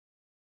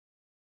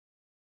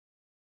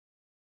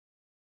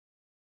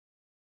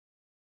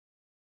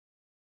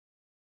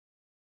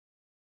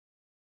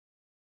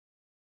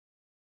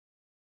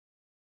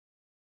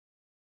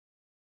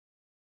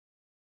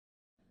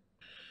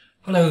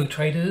Hello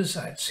traders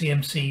at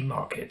CMC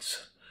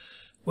Markets.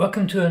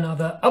 Welcome to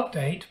another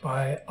update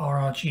by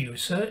RRG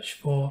Research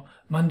for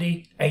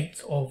Monday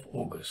 8th of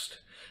August.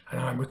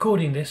 And I'm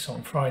recording this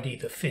on Friday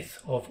the 5th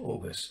of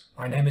August.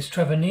 My name is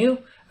Trevor Neal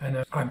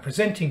and I'm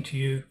presenting to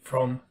you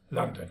from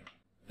London.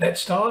 Let's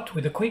start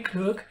with a quick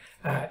look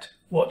at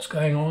what's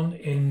going on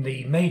in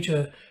the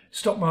major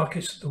stock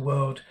markets of the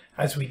world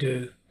as we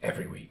do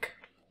every week.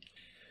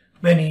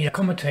 Many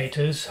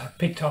commentators have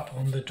picked up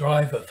on the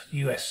drive of the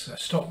US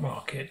stock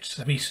market's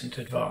recent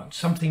advance,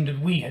 something that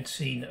we had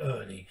seen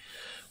early.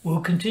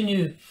 We'll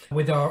continue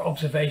with our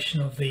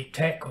observation of the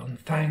tech on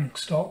FANG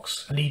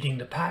stocks leading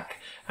the pack,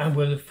 and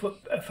we'll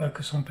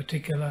focus on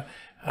particular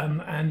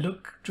and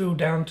drill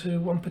down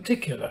to one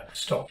particular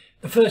stock.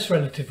 The first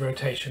relative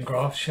rotation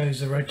graph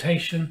shows the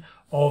rotation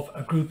of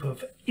a group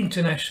of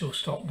international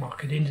stock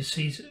market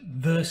indices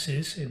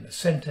versus, in the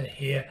center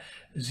here,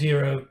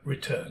 zero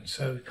return.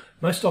 So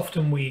most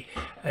often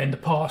in the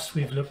past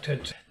we've looked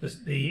at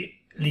the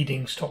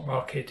leading stock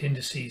market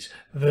indices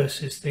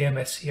versus the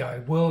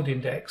MSCI World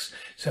Index.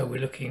 So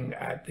we're looking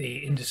at the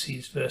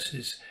indices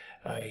versus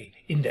a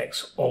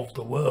index of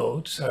the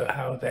world, so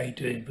how they're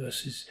doing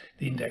versus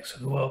the index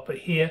of the world. But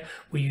here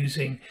we're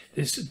using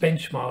this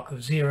benchmark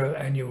of zero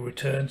annual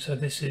return, so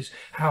this is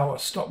how a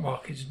stock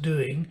market's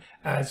doing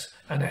as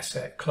an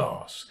asset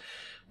class.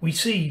 We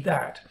see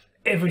that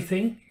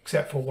everything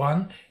except for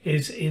one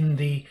is in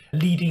the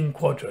leading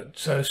quadrant,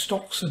 so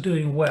stocks are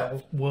doing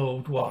well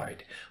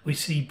worldwide. We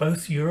see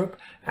both Europe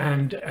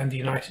and the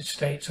United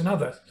States and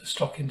other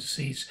stock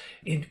indices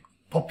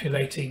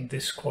populating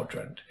this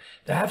quadrant.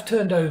 They have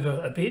turned over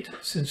a bit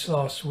since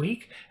last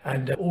week,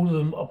 and all of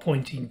them are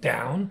pointing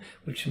down,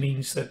 which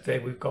means that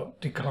we've got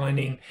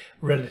declining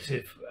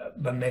relative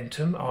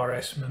momentum,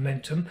 RS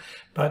momentum,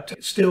 but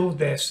still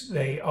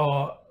they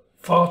are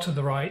far to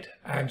the right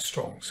and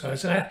strong. So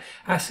as an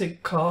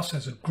asset class,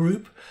 as a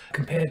group,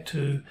 compared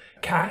to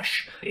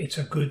cash, it's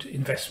a good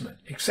investment,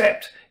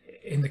 except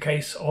in the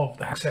case of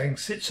the Hang Seng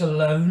sits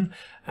alone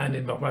and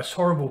in the most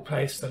horrible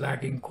place, the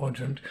lagging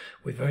quadrant,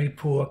 with very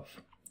poor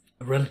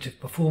relative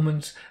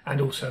performance and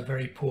also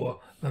very poor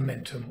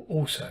momentum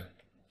also.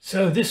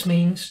 So this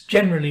means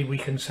generally we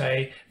can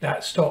say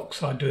that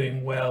stocks are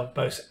doing well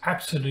both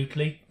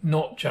absolutely,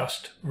 not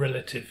just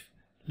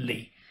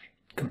relatively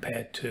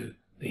compared to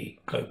the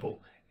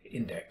global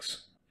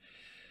index.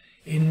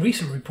 In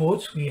recent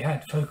reports we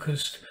had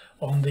focused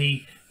on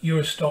the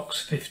Euro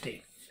Stoxx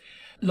 50.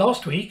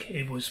 Last week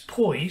it was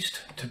poised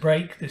to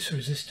break this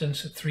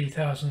resistance at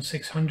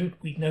 3,600.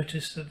 We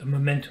noticed that the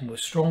momentum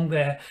was strong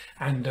there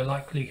and the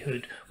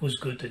likelihood was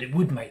good that it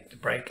would make the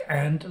break,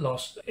 and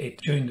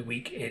during the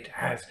week it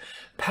has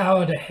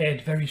powered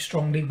ahead very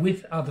strongly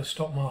with other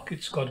stock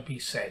markets, got to be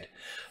said.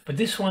 But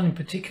this one in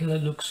particular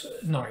looks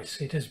nice.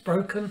 It has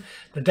broken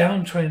the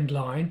downtrend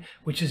line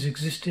which has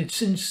existed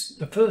since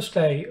the first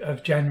day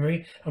of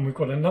January, and we've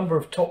got a number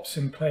of tops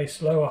in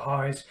place, lower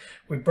highs.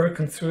 We've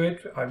broken through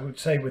it, I would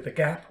say, with a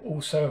gap,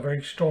 also a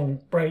very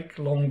strong break,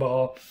 long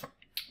bar,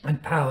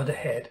 and powered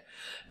ahead.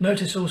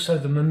 Notice also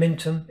the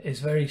momentum is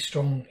very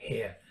strong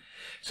here.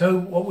 So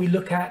what we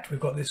look at, we've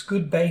got this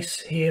good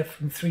base here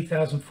from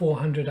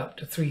 3,400 up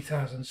to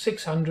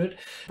 3,600,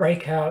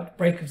 break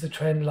of the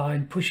trend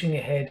line, pushing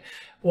ahead.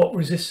 What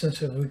resistance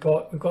have we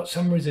got? We've got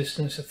some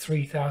resistance of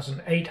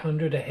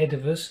 3,800 ahead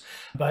of us,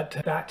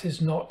 but that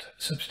is not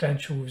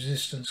substantial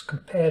resistance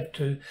compared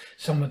to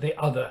some of the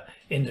other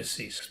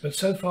indices. But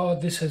so far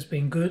this has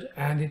been good,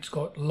 and it's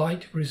got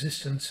light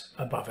resistance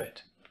above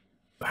it.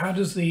 How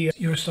does the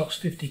Euro Stoxx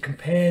 50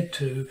 compare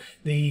to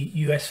the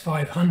US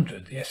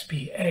 500, the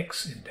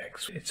SPX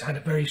index? It's had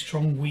a very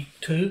strong week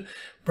too,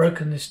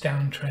 broken this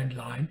downtrend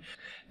line.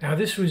 Now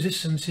this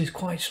resistance is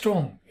quite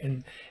strong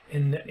in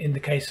the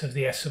case of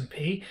the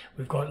S&P.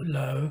 We've got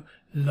low,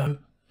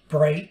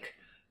 break,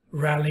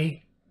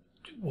 rally.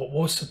 What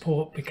was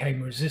support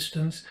became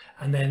resistance,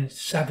 and then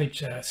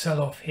savage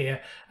sell-off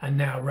here, and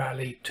now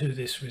rally to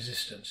this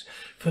resistance.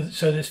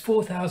 So this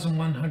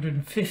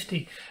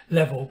 4,150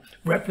 level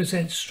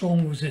represents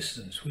strong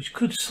resistance, which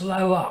could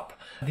slow up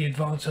the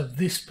advance of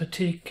this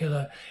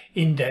particular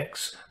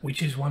index,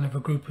 which is one of a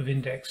group of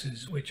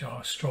indexes which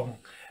are strong,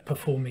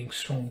 performing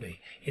strongly.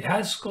 It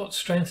has got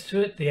strength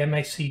to it. The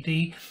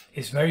MACD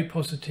is very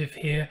positive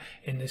here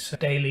in this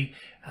daily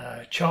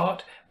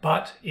chart,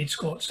 but it's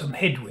got some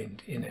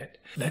headwind in it.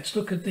 Let's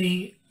look at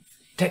the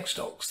tech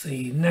stocks,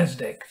 the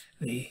Nasdaq,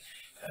 the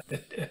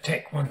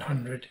Tech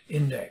 100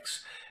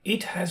 index.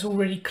 It has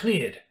already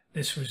cleared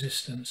this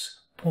resistance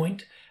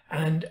point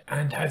and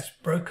has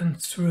broken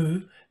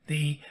through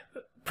the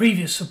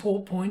previous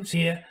support points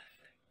here,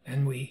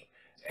 and we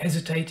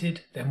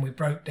hesitated, then we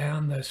broke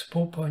down, those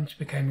support points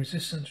became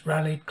resistance,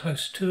 rallied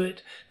close to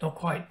it, not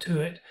quite to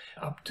it,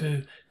 up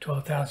to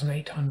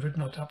 12,800,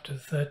 not up to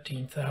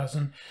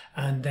 13,000,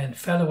 and then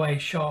fell away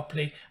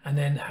sharply, and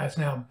then has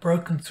now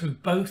broken through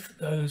both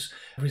those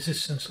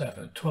resistance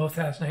levels,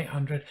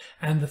 12,800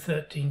 and the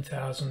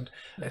 13,000,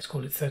 let's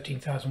call it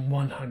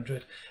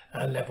 13,100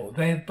 level.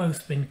 They have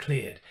both been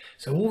cleared.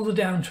 So all the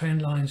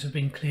downtrend lines have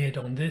been cleared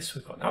on this.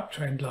 We've got an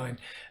uptrend line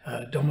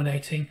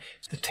dominating.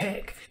 The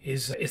tech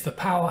is the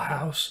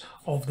powerhouse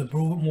of the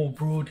more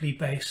broadly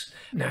based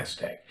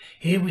Nasdaq.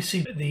 Here we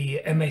see that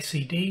the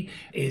MACD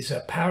is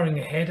powering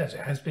ahead, as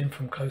it has been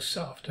from close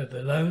after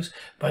the lows,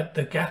 but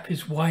the gap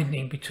is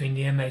widening between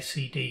the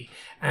MACD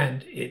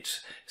and its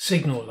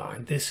signal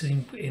line. This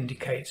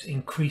indicates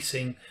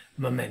increasing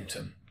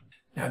momentum.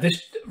 Now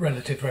this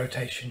relative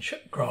rotation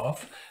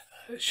graph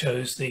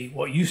shows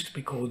what used to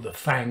be called the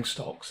FANG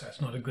stocks. That's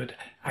not a good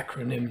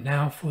acronym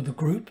now for the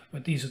group,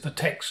 but these are the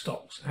tech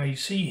stocks. Now you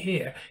see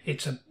here,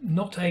 it's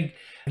not a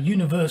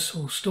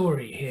universal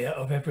story here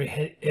of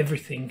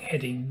everything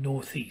heading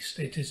northeast.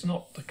 It is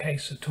not the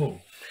case at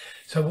all.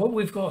 So what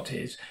we've got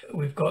is,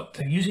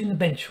 using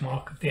the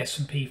benchmark of the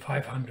S&P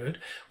 500,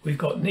 we've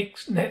got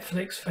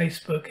Netflix,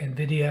 Facebook,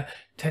 Nvidia,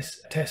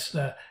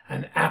 Tesla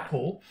and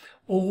Apple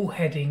all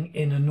heading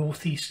in a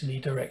northeasterly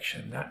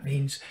direction. That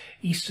means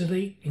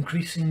easterly,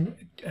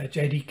 increasing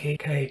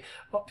JDK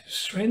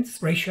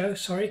strength ratio,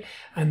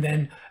 and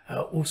then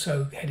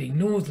also heading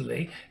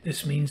northerly.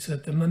 This means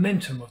that the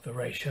momentum of the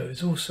ratio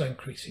is also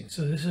increasing.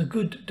 So this is a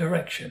good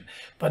direction,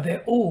 but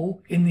they're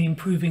all in the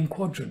improving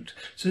quadrant.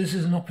 So this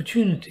is an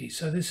opportunity.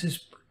 So this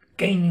is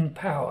gaining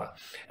power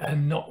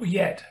and not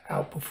yet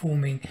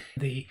outperforming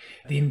the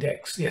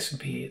index, the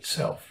S&P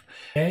itself.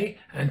 Okay,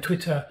 and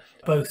Twitter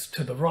both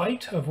to the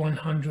right of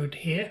 100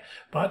 here,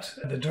 but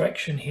the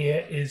direction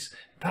here is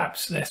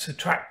perhaps less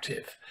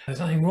attractive. There's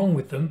nothing wrong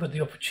with them, but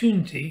the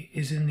opportunity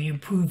is in the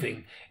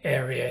improving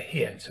area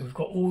here. So we've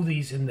got all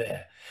these in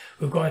there.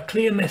 We've got a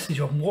clear message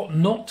on what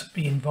not to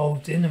be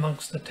involved in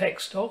amongst the tech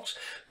stocks.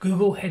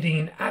 Google heading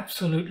in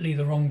absolutely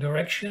the wrong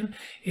direction.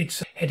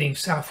 It's heading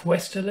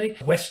southwesterly,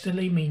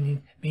 westerly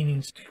meaning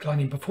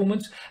declining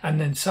performance, and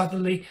then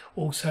southerly,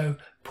 also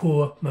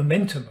poor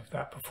momentum of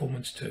that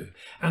performance too.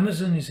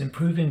 Amazon is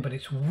improving, but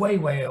it's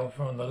way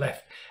over on the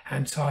left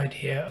hand side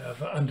here of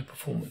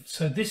underperformance.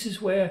 So this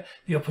is where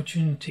the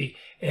opportunity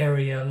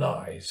area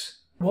lies.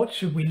 What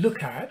should we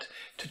look at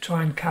to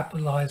try and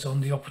capitalize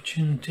on the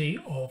opportunity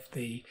of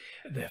the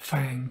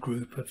FANG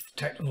group of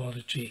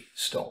technology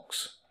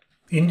stocks?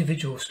 The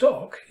individual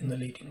stock in the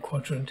leading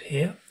quadrant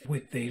here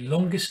with the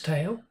longest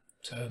tail,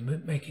 so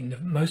making the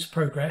most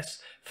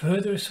progress,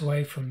 furthest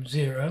away from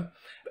zero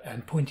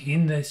and pointing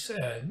in this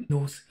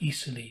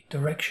northeasterly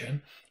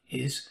direction,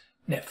 is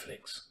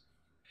Netflix.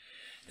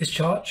 This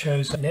chart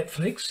shows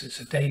Netflix. It's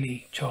a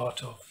daily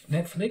chart of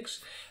Netflix,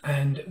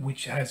 and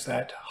which has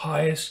that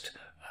highest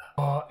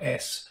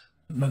RS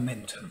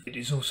momentum. It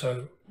is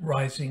also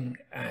rising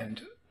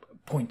and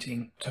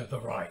pointing to the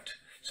right.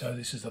 So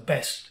this is the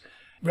best,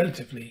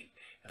 relatively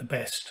the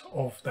best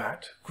of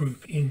that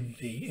group in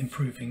the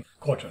improving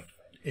quadrant.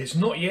 It's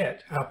not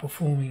yet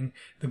outperforming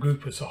the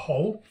group as a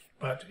whole,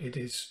 but it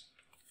is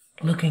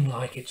looking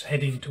like it's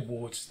heading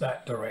towards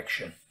that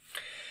direction.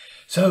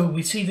 So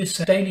we see this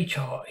daily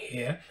chart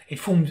here. It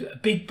formed a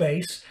big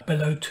base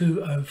below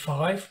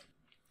 205,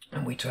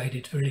 and we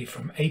traded really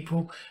from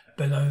April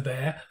below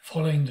there,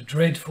 following the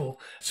dreadful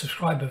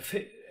subscriber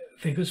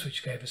figures,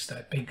 which gave us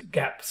that big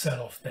gap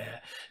sell-off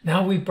there.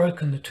 Now we've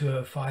broken the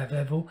 205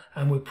 level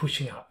and we're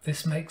pushing up.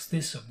 This makes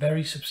this a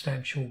very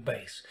substantial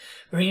base.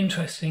 Very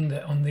interesting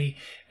that on the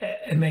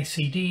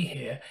MACD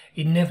here,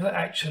 it never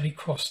actually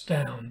crossed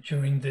down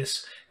during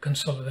this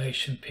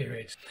consolidation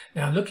period.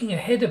 Now looking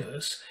ahead of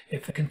us,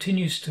 if it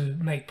continues to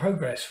make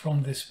progress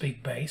from this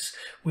big base,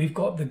 we've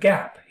got the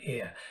gap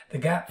here, the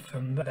gap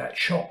from that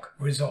shock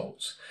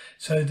results.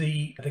 So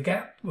the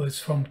gap was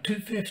from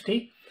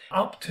 250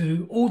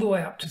 all the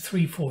way up to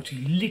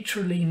 340.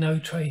 Literally no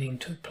trading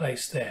took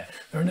place there.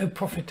 There are no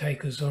profit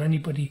takers or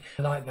anybody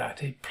like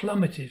that. It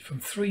plummeted from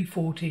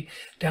 340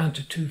 down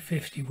to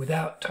 250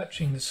 without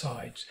touching the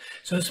sides.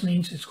 So this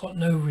means it's got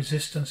no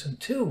resistance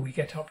until we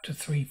get up to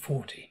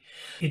 340.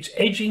 It's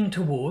edging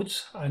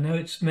towards, I know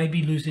it's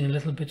maybe losing a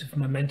little bit of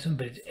momentum,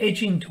 but it's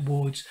edging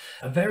towards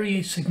a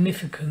very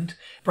significant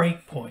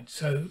break point.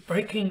 So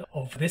breaking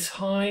of this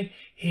high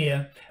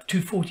here,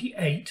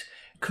 248,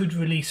 could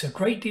release a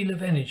great deal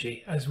of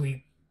energy as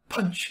we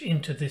punch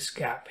into this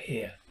gap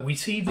here. We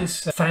see this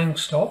FANG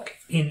stock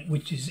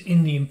which is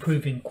in the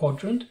improving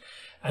quadrant,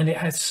 and it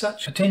has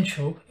such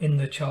potential in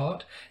the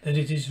chart that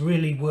it is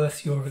really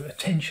worth your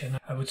attention,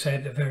 I would say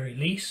at the very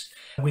least,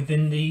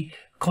 within the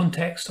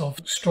context of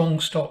strong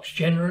stocks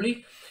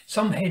generally.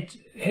 Some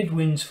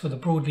headwinds for the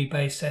broadly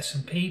based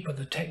S&P, but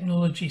the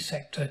technology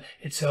sector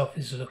itself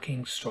is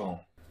looking strong.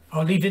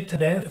 I'll leave it to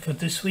there for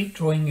this week,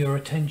 drawing your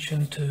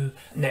attention to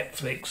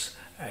Netflix,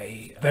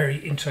 a very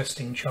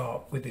interesting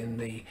chart within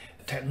the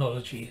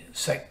technology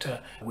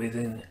sector,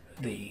 within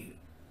the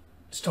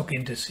stock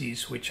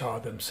indices which are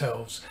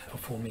themselves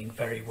performing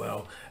very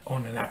well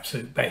on an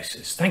absolute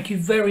basis. Thank you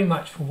very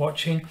much for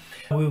watching.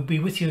 We'll be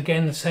with you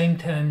again the same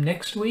time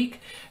next week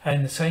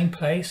and the same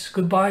place.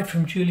 Goodbye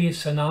from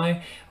Julius and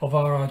I of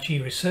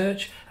RRG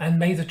Research, and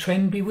may the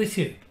trend be with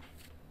you.